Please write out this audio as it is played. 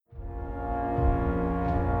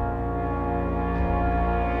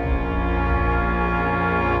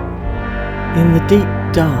In the deep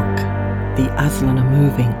dark, the Aslan are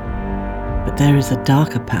moving, but there is a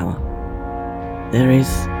darker power. There is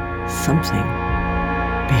something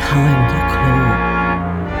behind the claw.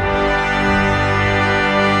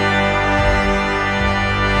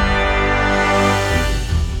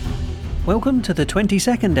 Welcome to the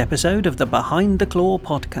 22nd episode of the Behind the Claw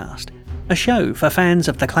podcast, a show for fans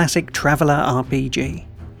of the classic Traveller RPG.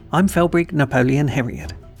 I'm Felbrick Napoleon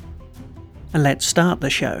Herriot. And let's start the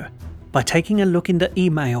show by taking a look in the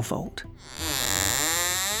email vault.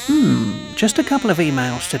 Just a couple of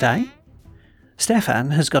emails today.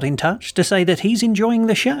 Stefan has got in touch to say that he's enjoying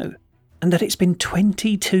the show and that it's been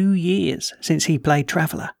 22 years since he played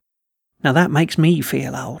Traveller. Now that makes me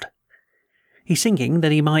feel old. He's thinking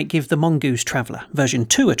that he might give the Mongoose Traveller version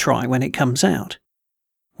 2 a try when it comes out.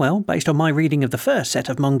 Well, based on my reading of the first set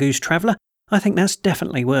of Mongoose Traveller, I think that's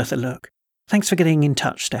definitely worth a look. Thanks for getting in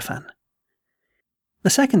touch, Stefan. The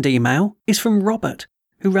second email is from Robert,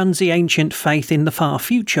 who runs the Ancient Faith in the Far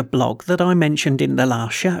Future blog that I mentioned in the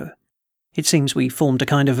last show. It seems we formed a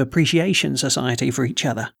kind of appreciation society for each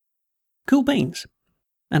other. Cool beans.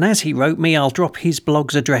 And as he wrote me, I'll drop his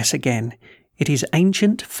blog's address again. It is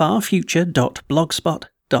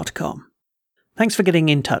ancientfarfuture.blogspot.com. Thanks for getting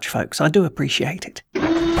in touch, folks. I do appreciate it.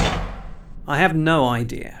 I have no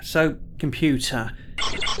idea. So, computer,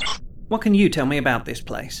 what can you tell me about this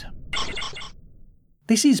place?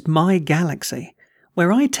 This is My Galaxy,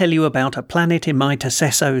 where I tell you about a planet in my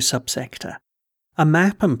Tessesso subsector. A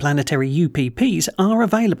map and planetary UPPs are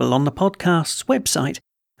available on the podcast's website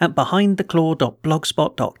at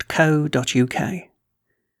behindtheclaw.blogspot.co.uk.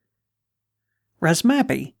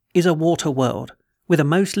 Razmabi is a water world with a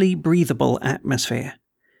mostly breathable atmosphere.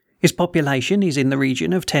 Its population is in the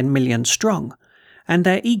region of 10 million strong, and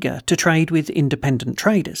they're eager to trade with independent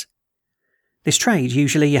traders. This trade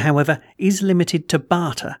usually, however, is limited to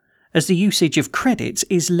barter, as the usage of credits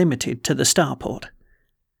is limited to the starport.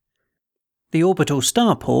 The orbital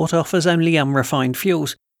starport offers only unrefined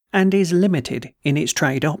fuels and is limited in its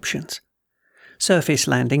trade options. Surface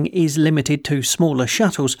landing is limited to smaller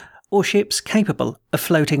shuttles or ships capable of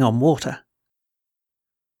floating on water.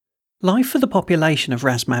 Life for the population of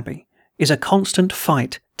Razmabi is a constant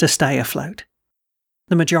fight to stay afloat.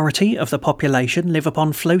 The majority of the population live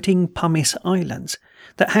upon floating pumice islands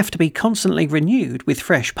that have to be constantly renewed with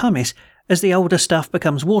fresh pumice as the older stuff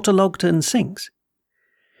becomes waterlogged and sinks.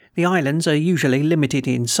 The islands are usually limited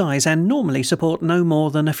in size and normally support no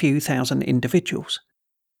more than a few thousand individuals.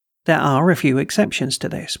 There are a few exceptions to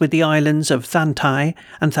this, with the islands of Thantai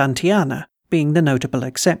and Thantiana being the notable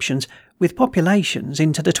exceptions, with populations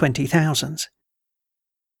into the 20,000s.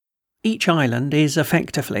 Each island is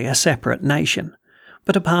effectively a separate nation,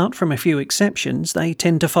 but apart from a few exceptions, they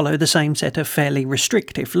tend to follow the same set of fairly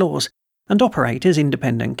restrictive laws and operate as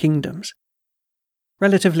independent kingdoms.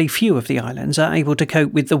 Relatively few of the islands are able to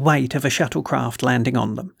cope with the weight of a shuttlecraft landing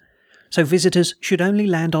on them, so visitors should only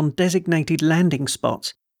land on designated landing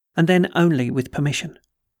spots and then only with permission.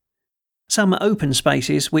 Some open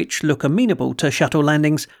spaces which look amenable to shuttle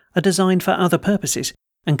landings are designed for other purposes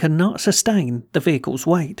and cannot sustain the vehicle's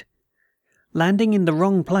weight. Landing in the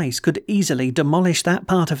wrong place could easily demolish that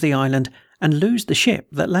part of the island and lose the ship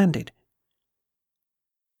that landed.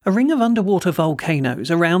 A ring of underwater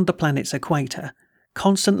volcanoes around the planet's equator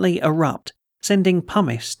constantly erupt, sending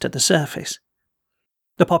pumice to the surface.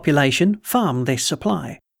 The population farm this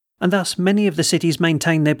supply, and thus many of the cities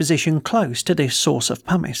maintain their position close to this source of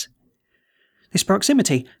pumice. This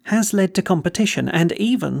proximity has led to competition and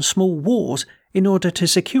even small wars in order to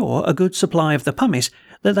secure a good supply of the pumice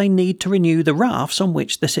that they need to renew the rafts on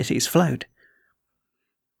which the cities float.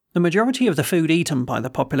 The majority of the food eaten by the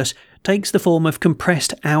populace takes the form of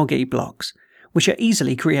compressed algae blocks, which are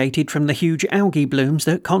easily created from the huge algae blooms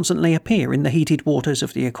that constantly appear in the heated waters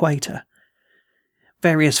of the equator.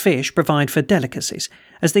 Various fish provide for delicacies,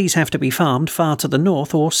 as these have to be farmed far to the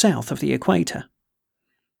north or south of the equator.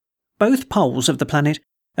 Both poles of the planet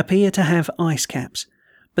appear to have ice caps,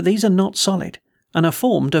 but these are not solid and are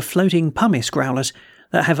formed of floating pumice growlers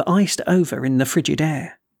that have iced over in the frigid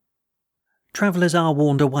air. Travellers are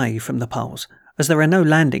warned away from the poles, as there are no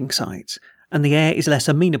landing sites, and the air is less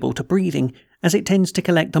amenable to breathing as it tends to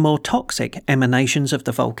collect the more toxic emanations of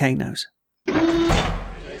the volcanoes.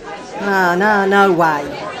 No way.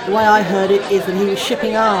 The way I heard it is that he was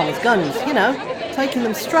shipping arms, guns, taking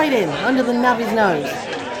them straight in, under the Navi's nose.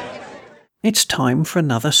 It's time for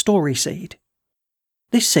another story seed.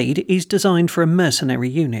 This seed is designed for a mercenary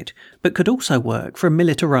unit, but could also work for a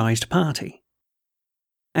militarised party.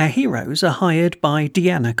 Our heroes are hired by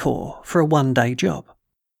Diana Corps for a one-day job.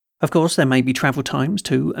 Of course, there may be travel times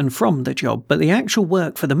to and from the job, but the actual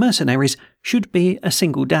work for the mercenaries should be a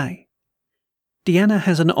single day. Deanna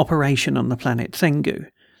has an operation on the planet Thengu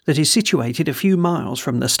that is situated a few miles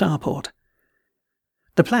from the starport.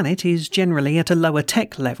 The planet is generally at a lower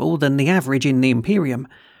tech level than the average in the Imperium,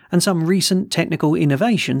 and some recent technical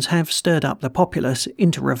innovations have stirred up the populace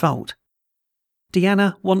into revolt.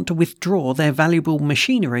 Deanna want to withdraw their valuable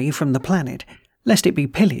machinery from the planet, lest it be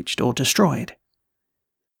pillaged or destroyed.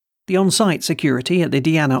 The on-site security at the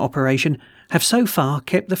Deanna operation have so far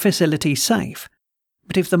kept the facility safe,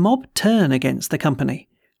 but if the mob turn against the company,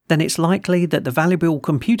 then it's likely that the valuable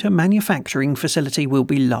computer manufacturing facility will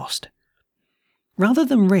be lost. Rather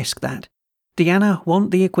than risk that, Deanna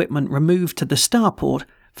want the equipment removed to the starport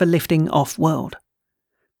for lifting off-world.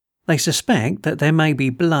 They suspect that there may be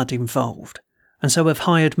blood involved, and so have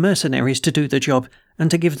hired mercenaries to do the job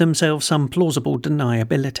and to give themselves some plausible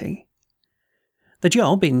deniability. The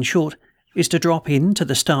job, in short, is to drop into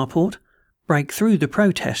the starport, break through the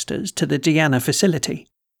protesters to the Deanna facility,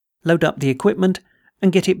 load up the equipment,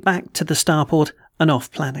 and get it back to the starport and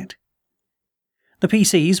off-planet. The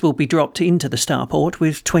PCs will be dropped into the starport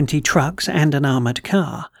with 20 trucks and an armoured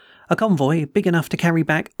car, a convoy big enough to carry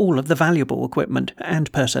back all of the valuable equipment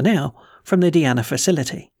and personnel from the Deanna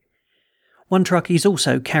facility. One truck is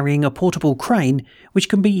also carrying a portable crane which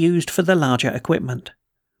can be used for the larger equipment.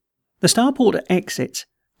 The starport exits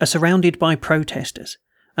are surrounded by protesters,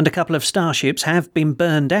 and a couple of starships have been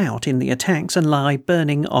burned out in the attacks and lie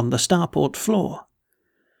burning on the starport floor.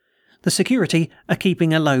 The security are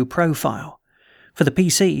keeping a low profile. For the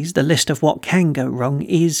PCs, the list of what can go wrong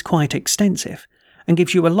is quite extensive, and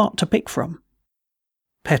gives you a lot to pick from.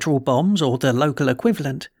 Petrol bombs, or the local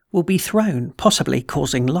equivalent, will be thrown, possibly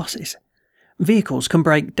causing losses. Vehicles can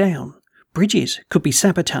break down, bridges could be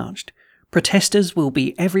sabotaged, protesters will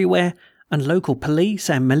be everywhere, and local police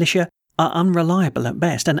and militia are unreliable at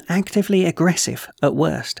best and actively aggressive at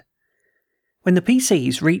worst. When the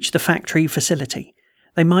PCs reach the factory facility,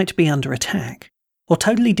 they might be under attack, or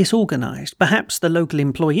totally disorganised. Perhaps the local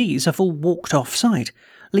employees have all walked off-site,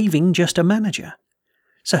 leaving just a manager.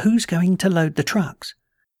 So who's going to load the trucks?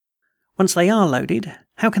 Once they are loaded,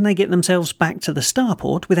 how can they get themselves back to the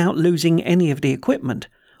starport without losing any of the equipment,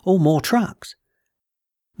 or more trucks?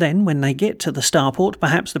 Then, when they get to the starport,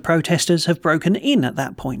 perhaps the protesters have broken in at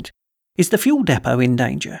that point. Is the fuel depot in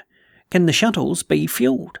danger? Can the shuttles be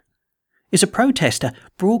fueled? Is a protester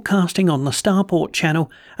broadcasting on the starport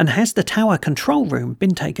channel, and has the tower control room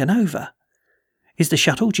been taken over? Is the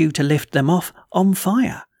shuttle due to lift them off on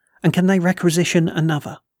fire, and can they requisition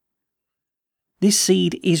another? This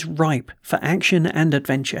seed is ripe for action and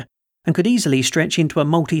adventure, and could easily stretch into a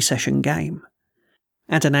multi-session game.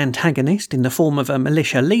 Add an antagonist in the form of a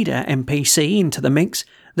militia leader NPC into the mix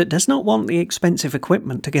that does not want the expensive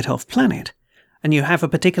equipment to get off planet, and you have a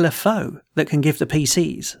particular foe that can give the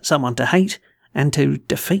PCs someone to hate and to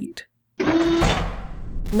defeat.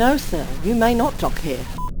 No, sir, you may not dock here.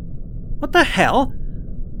 What the hell?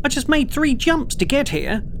 I just made 3 jumps to get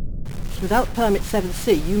here. Without permit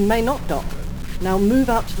 7C, you may not dock. Now move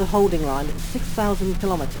out to the holding line at 6,000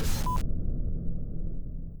 kilometres.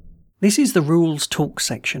 This is the Rules Talk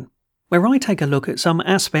section, where I take a look at some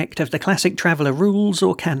aspect of the classic Traveller rules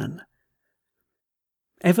or canon.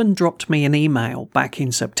 Evan dropped me an email back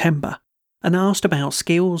in September and asked about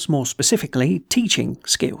skills, more specifically, teaching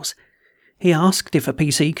skills. He asked if a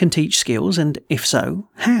PC can teach skills, and if so,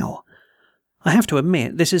 how. I have to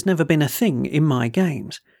admit this has never been a thing in my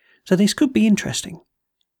games, so this could be interesting.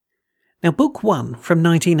 Now, Book 1 from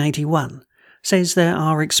 1981 says there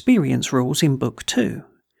are experience rules in Book 2.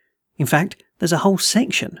 In fact, there's a whole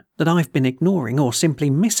section that I've been ignoring or simply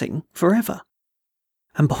missing forever.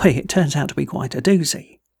 And boy, it turns out to be quite a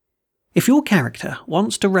doozy. If your character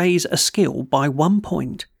wants to raise a skill by 1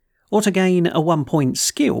 point, or to gain a 1-point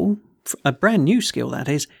skill, a brand new skill that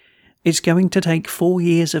is, it's going to take 4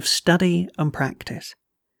 years of study and practice.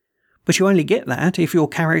 But you only get that if your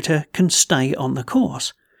character can stay on the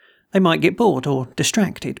course. They might get bored or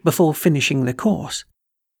distracted before finishing the course.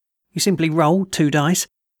 You simply roll 2 dice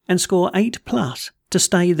and score 8+ to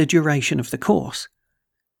stay the duration of the course.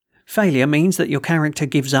 Failure means that your character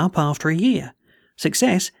gives up after a year.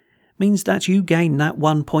 Success means that you gain that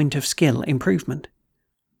 1 point of skill improvement.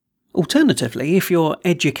 Alternatively, if your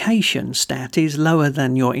education stat is lower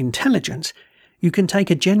than your intelligence, you can take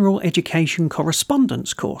a general education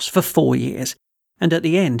correspondence course for 4 years, and at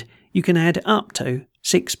the end you can add up to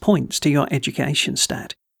 6 points to your education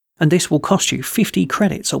stat, and this will cost you 50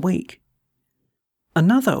 credits a week.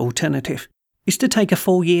 Another alternative is to take a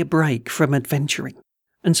 4-year break from adventuring,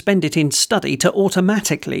 and spend it in study to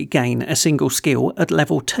automatically gain a single skill at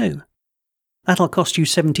level 2. That'll cost you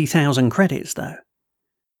 70,000 credits though.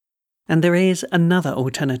 And there is another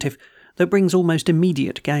alternative that brings almost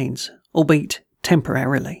immediate gains, albeit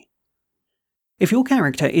temporarily. If your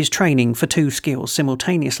character is training for 2 skills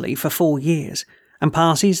simultaneously for 4 years and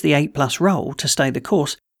passes the 8+ roll to stay the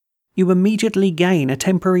course, you immediately gain a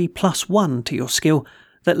temporary +1 to your skill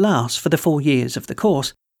that lasts for the 4 years of the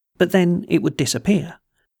course, but then it would disappear,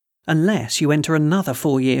 unless you enter another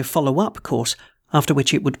 4-year follow-up course, after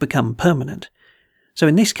which it would become permanent. So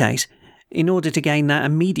in this case, in order to gain that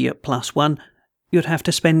immediate +1, you'd have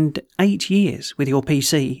to spend 8 years with your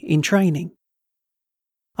PC in training.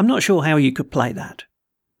 I'm not sure how you could play that.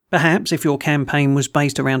 Perhaps if your campaign was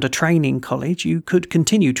based around a training college, you could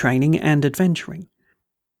continue training and adventuring.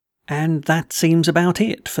 And that seems about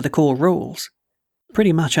it for the core rules.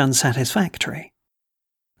 Pretty much unsatisfactory.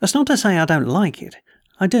 That's not to say I don't like it.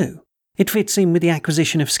 I do. It fits in with the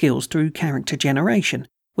acquisition of skills through character generation,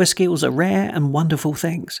 where skills are rare and wonderful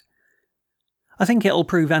things. I think it'll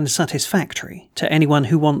prove unsatisfactory to anyone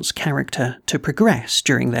who wants character to progress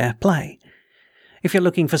during their play. If you're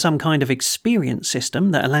looking for some kind of experience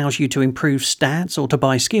system that allows you to improve stats or to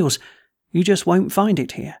buy skills, you just won't find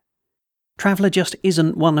it here. Traveller just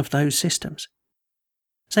isn't one of those systems.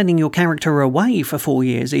 Sending your character away for 4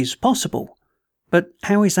 years is possible, but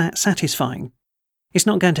how is that satisfying? It's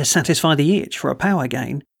not going to satisfy the itch for a power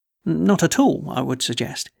gain. Not at all, I would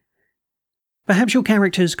suggest. Perhaps your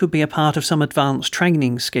characters could be a part of some advanced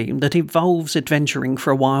training scheme that involves adventuring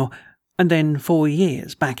for a while, and then 4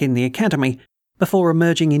 years back in the academy, before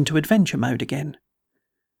emerging into adventure mode again.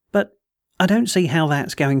 But I don't see how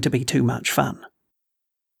that's going to be too much fun.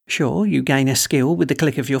 Sure, you gain a skill with the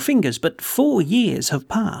click of your fingers, but 4 years have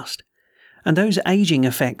passed, and those aging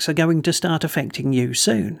effects are going to start affecting you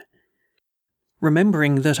soon.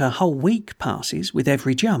 Remembering that a whole week passes with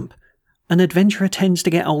every jump, an adventurer tends to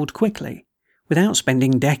get old quickly, without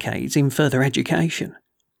spending decades in further education.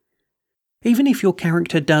 Even if your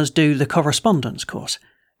character does do the correspondence course,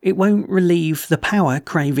 it won't relieve the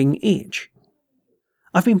power-craving itch.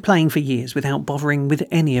 I've been playing for years without bothering with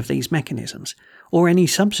any of these mechanisms, or any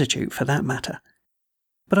substitute for that matter.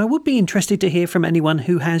 But I would be interested to hear from anyone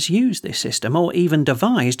who has used this system or even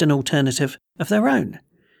devised an alternative of their own.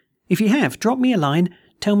 If you have, drop me a line,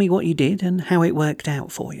 tell me what you did and how it worked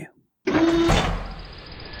out for you.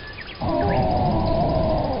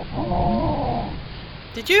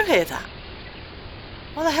 Did you hear that?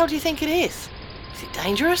 What the hell do you think it is? Is it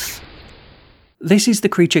dangerous? This is the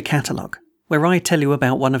Creature Catalogue, where I tell you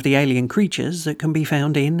about one of the alien creatures that can be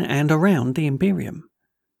found in and around the Imperium.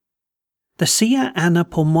 The Sia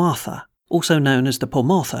Anapomorpha, also known as the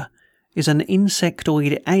Pomorpha, is an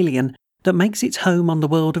insectoid alien that makes its home on the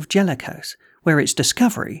world of Jellicose, where its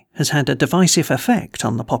discovery has had a divisive effect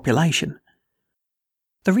on the population.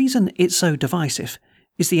 The reason it's so divisive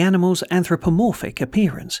is the animal's anthropomorphic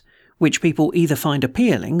appearance, which people either find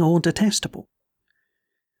appealing or detestable.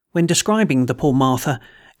 When describing the Pomorpha,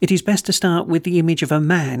 it is best to start with the image of a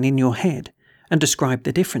man in your head and describe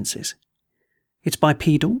the differences. It's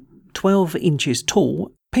bipedal, 12 inches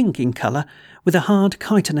tall, pink in colour, with a hard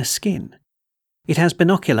chitinous skin. It has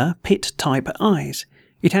binocular, pit-type eyes.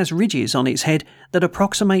 It has ridges on its head that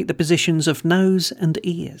approximate the positions of nose and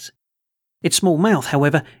ears. Its small mouth,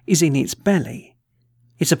 however, is in its belly.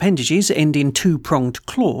 Its appendages end in 2-pronged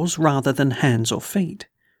claws rather than hands or feet.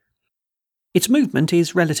 Its movement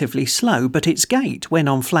is relatively slow, but its gait, when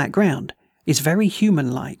on flat ground, is very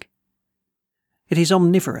human-like. It is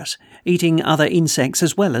omnivorous, eating other insects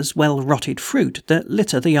as well as well-rotted fruit that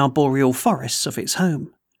litter the arboreal forests of its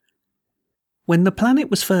home. When the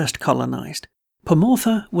planet was first colonised,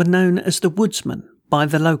 Pomorpha were known as the woodsmen by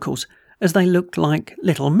the locals, as they looked like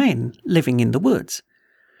little men living in the woods.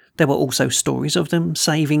 There were also stories of them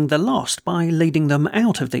saving the lost by leading them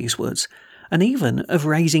out of these woods, and even of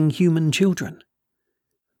raising human children.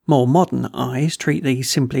 More modern eyes treat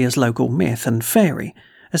these simply as local myth and fairy,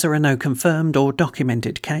 as there are no confirmed or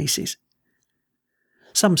documented cases.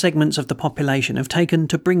 Some segments of the population have taken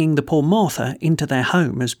to bringing the Pomorpha into their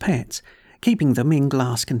home as pets, keeping them in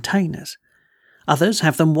glass containers. Others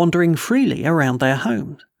have them wandering freely around their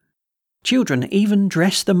homes. Children even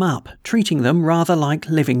dress them up, treating them rather like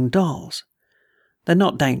living dolls. They're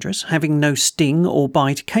not dangerous, having no sting or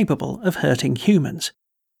bite capable of hurting humans.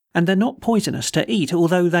 And they're not poisonous to eat,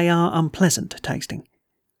 although they are unpleasant tasting.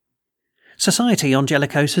 Society on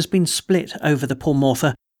Jellicose has been split over the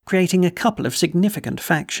Pomorpha, creating a couple of significant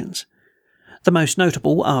factions. The most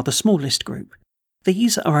notable are the smallest group.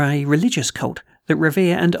 These are a religious cult that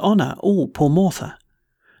revere and honour all Pomorpha.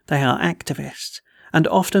 They are activists, and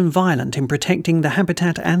often violent in protecting the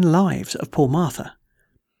habitat and lives of poor Martha.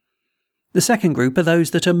 The second group are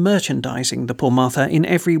those that are merchandising the poor Martha in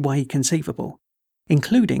every way conceivable,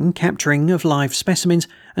 including capturing of live specimens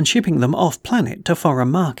and shipping them off-planet to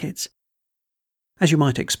foreign markets. As you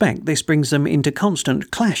might expect, this brings them into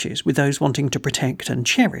constant clashes with those wanting to protect and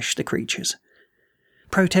cherish the creatures.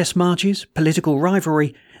 Protest marches, political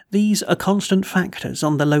rivalry, these are constant factors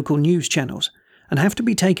on the local news channels and have to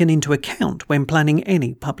be taken into account when planning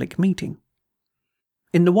any public meeting.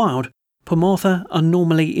 In the wild, poor Martha are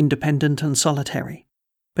normally independent and solitary,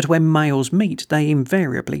 but when males meet they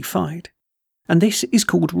invariably fight. And this is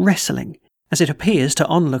called wrestling, as it appears to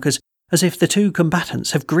onlookers as if the two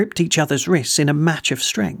combatants have gripped each other's wrists in a match of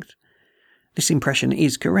strength. This impression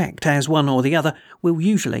is correct, as one or the other will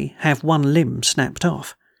usually have one limb snapped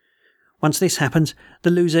off. Once this happens,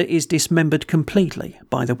 the loser is dismembered completely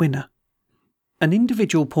by the winner. An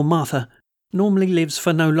individual poor Martha normally lives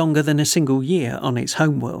for no longer than a single year on its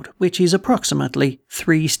homeworld, which is approximately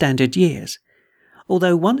 3 standard years.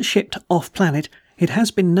 Although once shipped off-planet, it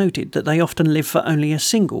has been noted that they often live for only a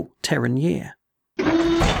single Terran year.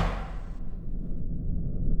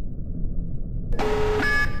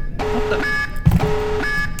 What the?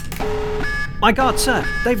 My God, sir!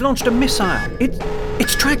 They've launched a missile!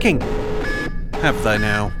 It's tracking! Have they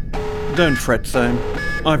now? Don't fret, Thane.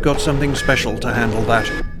 I've got something special to handle that.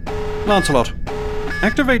 Lancelot,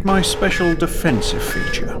 activate my special defensive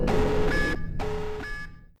feature.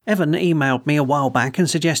 Evan emailed me a while back and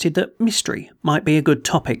suggested that mystery might be a good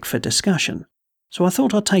topic for discussion, so I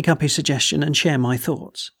thought I'd take up his suggestion and share my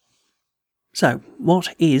thoughts. So,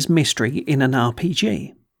 what is mystery in an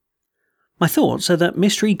RPG? My thoughts are that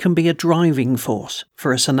mystery can be a driving force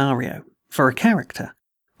for a scenario, for a character,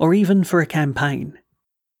 or even for a campaign.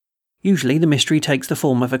 Usually the mystery takes the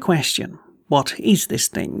form of a question. What is this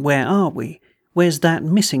thing? Where are we? Where's that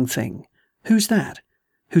missing thing? Who's that?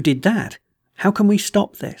 Who did that? How can we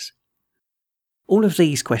stop this? All of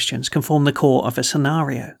these questions can form the core of a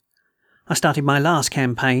scenario. I started my last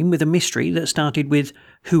campaign with a mystery that started with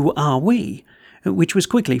 "Who are we?", which was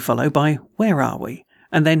quickly followed by "Where are we?"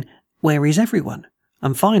 and then "Where is everyone?"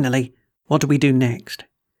 and finally, "What do we do next?"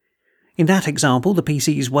 In that example, the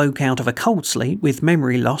PCs woke out of a cold sleep with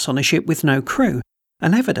memory loss on a ship with no crew,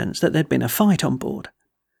 and evidence that there'd been a fight on board.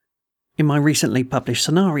 In my recently published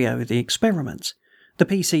scenario, The Experiments, the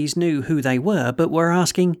PCs knew who they were but were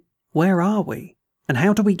asking, "Where are we? And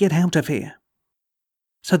how do we get out of here?"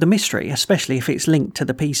 So the mystery, especially if it's linked to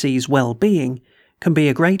the PC's well-being, can be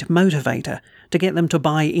a great motivator to get them to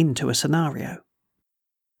buy into a scenario.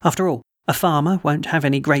 After all, a farmer won't have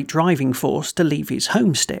any great driving force to leave his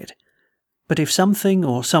homestead. But if something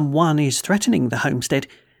or someone is threatening the homestead,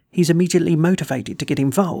 he's immediately motivated to get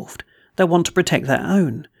involved. They'll want to protect their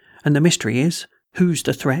own, and the mystery is, who's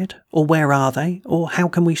the threat, or where are they, or how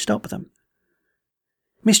can we stop them?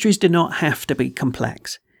 Mysteries do not have to be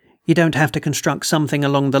complex. You don't have to construct something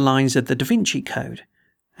along the lines of the Da Vinci Code,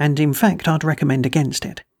 and in fact I'd recommend against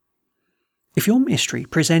it. If your mystery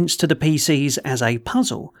presents to the PCs as a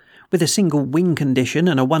puzzle, with a single win condition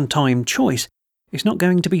and a one-time choice, it's not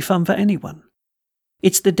going to be fun for anyone.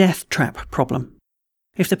 It's the death trap problem.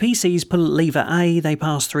 If the PCs pull lever A, they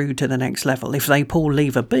pass through to the next level. If they pull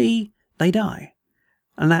lever B, they die.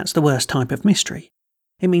 And that's the worst type of mystery.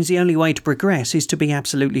 It means the only way to progress is to be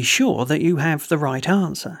absolutely sure that you have the right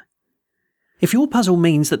answer. If your puzzle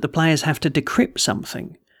means that the players have to decrypt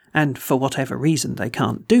something, and for whatever reason they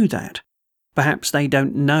can't do that, perhaps they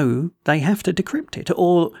don't know they have to decrypt it,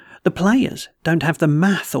 or the players don't have the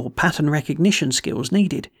math or pattern recognition skills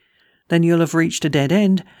needed, then you'll have reached a dead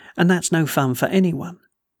end, and that's no fun for anyone.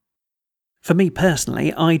 For me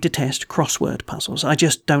personally, I detest crossword puzzles. I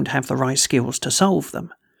just don't have the right skills to solve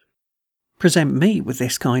them. Present me with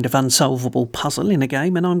this kind of unsolvable puzzle in a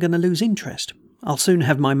game and I'm going to lose interest. I'll soon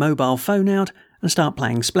have my mobile phone out and start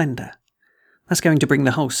playing Splendor. That's going to bring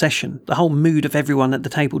the whole session, the whole mood of everyone at the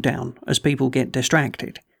table down as people get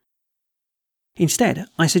distracted. Instead,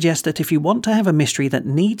 I suggest that if you want to have a mystery that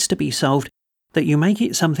needs to be solved, that you make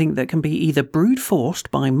it something that can be either brute-forced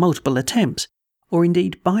by multiple attempts or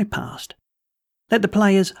indeed bypassed. Let the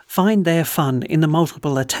players find their fun in the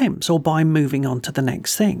multiple attempts or by moving on to the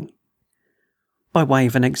next thing. By way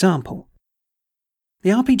of an example, the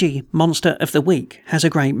RPG Monster of the Week has a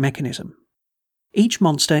great mechanism. Each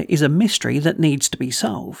monster is a mystery that needs to be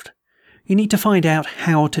solved. You need to find out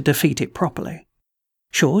how to defeat it properly.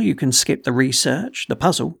 Sure, you can skip the research, the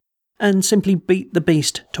puzzle, and simply beat the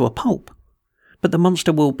beast to a pulp. But the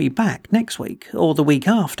monster will be back next week or the week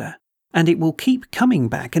after, and it will keep coming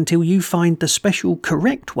back until you find the special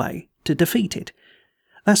correct way to defeat it.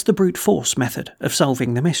 That's the brute force method of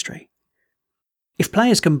solving the mystery. If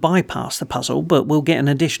players can bypass the puzzle but will get an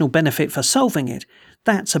additional benefit for solving it,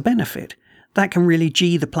 that's a benefit. That can really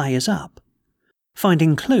G the players up.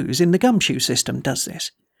 Finding clues in the gumshoe system does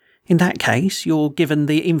this. In that case, you're given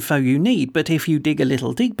the info you need, but if you dig a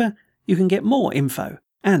little deeper, you can get more info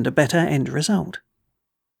and a better end result.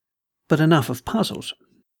 But enough of puzzles.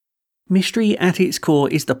 Mystery at its core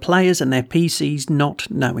is the players and their PCs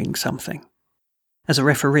not knowing something. As a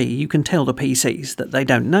referee, you can tell the PCs that they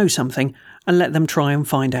don't know something and let them try and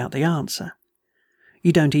find out the answer.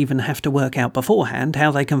 You don't even have to work out beforehand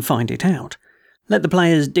how they can find it out. Let the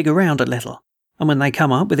players dig around a little, and when they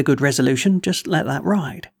come up with a good resolution, just let that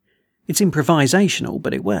ride. It's improvisational,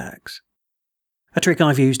 but it works. A trick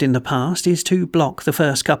I've used in the past is to block the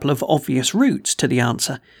first couple of obvious routes to the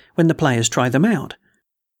answer when the players try them out,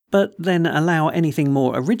 but then allow anything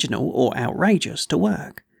more original or outrageous to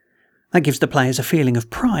work. That gives the players a feeling of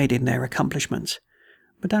pride in their accomplishments,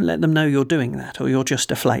 but don't let them know you're doing that or you'll just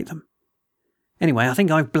deflate them. Anyway, I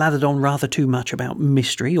think I've blathered on rather too much about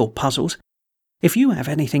mystery or puzzles. If you have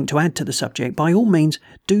anything to add to the subject, by all means,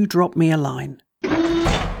 do drop me a line.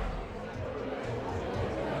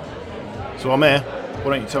 So I'm here. Why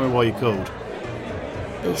don't you tell me why you called?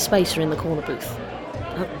 The spacer in the corner booth.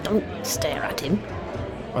 Don't stare at him.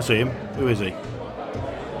 I see him. Who is he?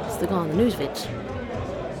 It's the guy on the news vids.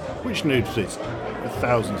 Which news vids? There are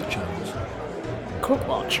thousands of channels.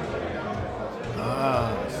 Crookwatch.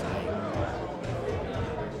 Ah, I see.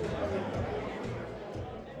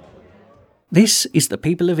 This is the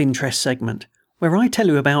People of Interest segment, where I tell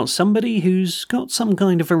you about somebody who's got some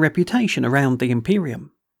kind of a reputation around the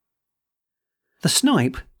Imperium. The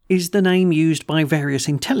Snipe is the name used by various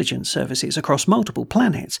intelligence services across multiple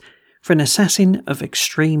planets for an assassin of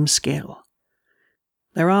extreme skill.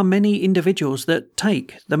 There are many individuals that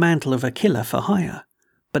take the mantle of a killer for hire,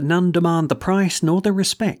 but none demand the price nor the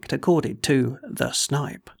respect accorded to the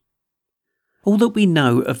Snipe. All that we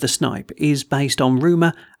know of the Snipe is based on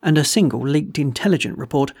rumour and a single leaked intelligence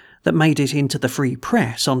report that made it into the free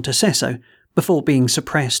press on Tessesso before being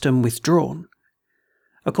suppressed and withdrawn.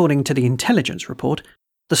 According to the intelligence report,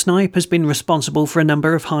 the Snipe has been responsible for a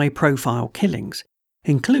number of high-profile killings,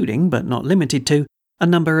 including, but not limited to, a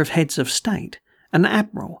number of heads of state, an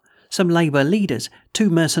admiral, some Labour leaders,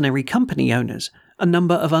 2 mercenary company owners, a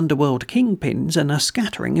number of underworld kingpins, and a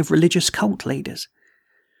scattering of religious cult leaders.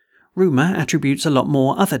 Rumour attributes a lot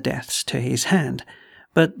more other deaths to his hand,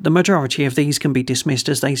 but the majority of these can be dismissed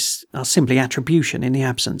as they are simply attribution in the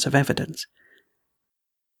absence of evidence.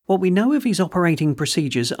 What we know of his operating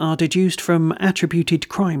procedures are deduced from attributed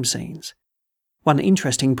crime scenes. One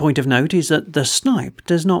interesting point of note is that the Snipe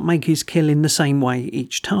does not make his kill in the same way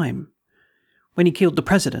each time. When he killed the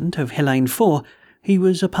president of Helene 4, he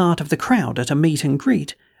was a part of the crowd at a meet and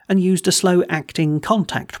greet and used a slow-acting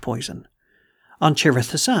contact poison. On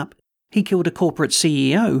Chirrut Sap, he killed a corporate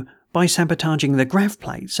CEO by sabotaging the grav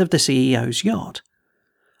plates of the CEO's yacht.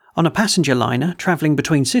 On a passenger liner travelling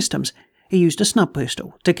between systems, he used a snub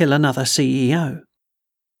pistol to kill another CEO.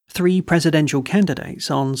 3 presidential candidates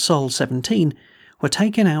on Sol 17 were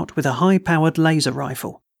taken out with a high-powered laser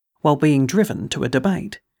rifle while being driven to a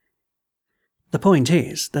debate. The point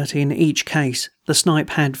is that in each case, the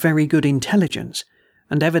Snipe had very good intelligence,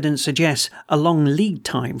 and evidence suggests a long lead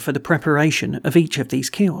time for the preparation of each of these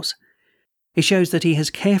kills. It shows that he has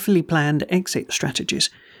carefully planned exit strategies,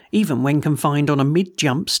 even when confined on a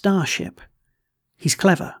mid-jump starship. He's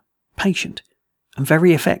clever, patient, and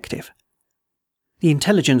very effective. The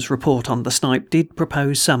intelligence report on the Snipe did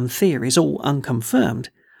propose some theories, all unconfirmed,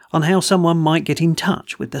 on how someone might get in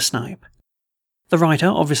touch with the Snipe. The writer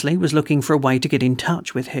obviously was looking for a way to get in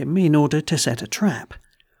touch with him in order to set a trap.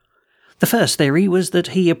 The first theory was that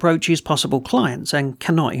he approaches possible clients and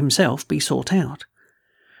cannot himself be sought out.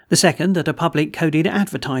 The second, that a public coded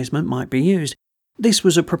advertisement might be used. This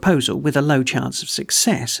was a proposal with a low chance of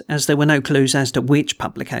success, as there were no clues as to which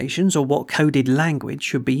publications or what coded language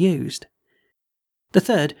should be used. The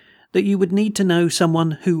third, that you would need to know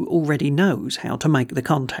someone who already knows how to make the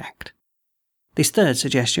contact. This third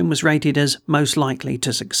suggestion was rated as most likely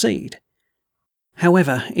to succeed.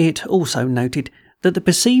 However, it also noted that the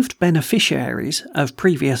perceived beneficiaries of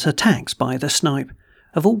previous attacks by the Snipe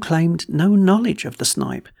have all claimed no knowledge of the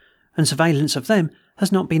Snipe, and surveillance of them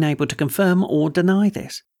has not been able to confirm or deny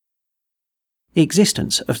this. The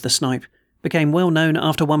existence of the Snipe became well known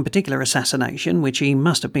after one particular assassination, which he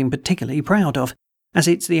must have been particularly proud of, as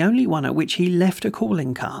it's the only one at which he left a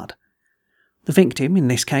calling card. The victim, in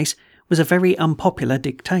this case, was a very unpopular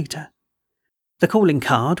dictator. The calling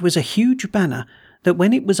card was a huge banner that,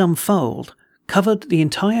 when it was unfurled, covered the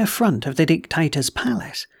entire front of the dictator's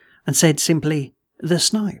palace and said simply, "The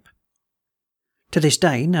Snipe." To this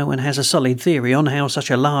day, no one has a solid theory on how such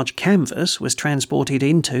a large canvas was transported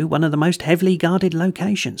into one of the most heavily guarded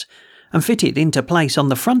locations and fitted into place on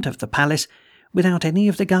the front of the palace without any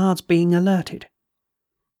of the guards being alerted.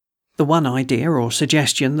 The one idea or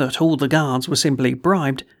suggestion that all the guards were simply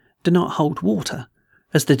bribed do not hold water,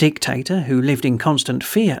 as the dictator, who lived in constant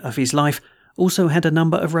fear of his life, also had a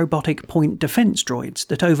number of robotic point defense droids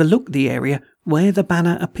that overlooked the area where the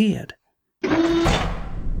banner appeared.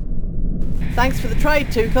 Thanks for the trade,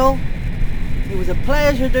 Tuchel. It was a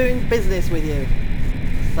pleasure doing business with you.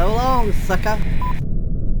 So long, sucker.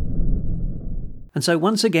 And so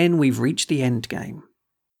once again we've reached the end game.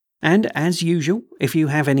 And as usual, if you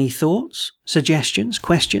have any thoughts, suggestions,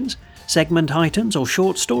 questions, segment items or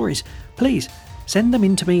short stories, please send them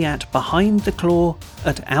in to me at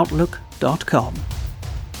behindtheclaw@outlook.com.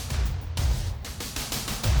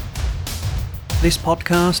 This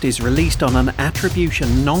podcast is released on an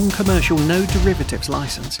attribution non-commercial no derivatives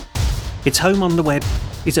license. Its home on the web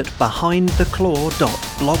is at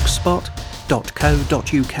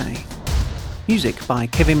behindtheclaw.blogspot.co.uk. Music by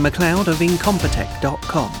Kevin MacLeod of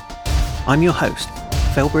Incompetech.com. I'm your host,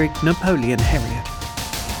 Felbrigg Napoleon Herriot.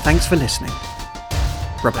 Thanks for listening.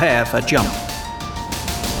 Prepare for jump.